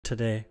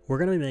today we're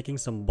going to be making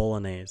some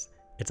bolognese.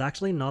 It's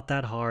actually not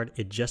that hard,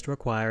 it just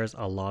requires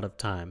a lot of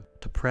time.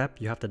 To prep,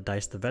 you have to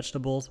dice the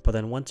vegetables, but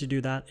then once you do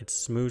that, it's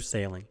smooth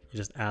sailing. You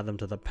just add them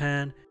to the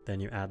pan,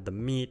 then you add the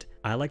meat.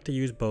 I like to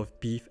use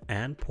both beef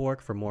and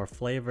pork for more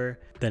flavor.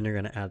 Then you're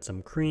going to add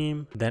some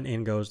cream, then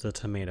in goes the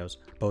tomatoes,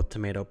 both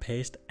tomato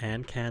paste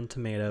and canned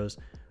tomatoes.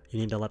 You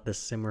need to let this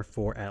simmer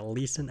for at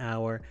least an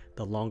hour,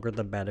 the longer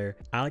the better.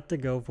 I like to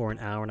go for an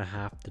hour and a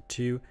half to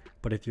 2,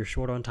 but if you're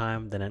short on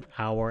time, then an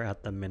hour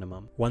at the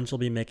minimum. Once you'll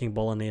be making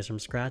bolognese from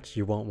scratch,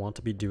 you won't want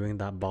to be doing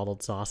that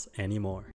bottled sauce anymore.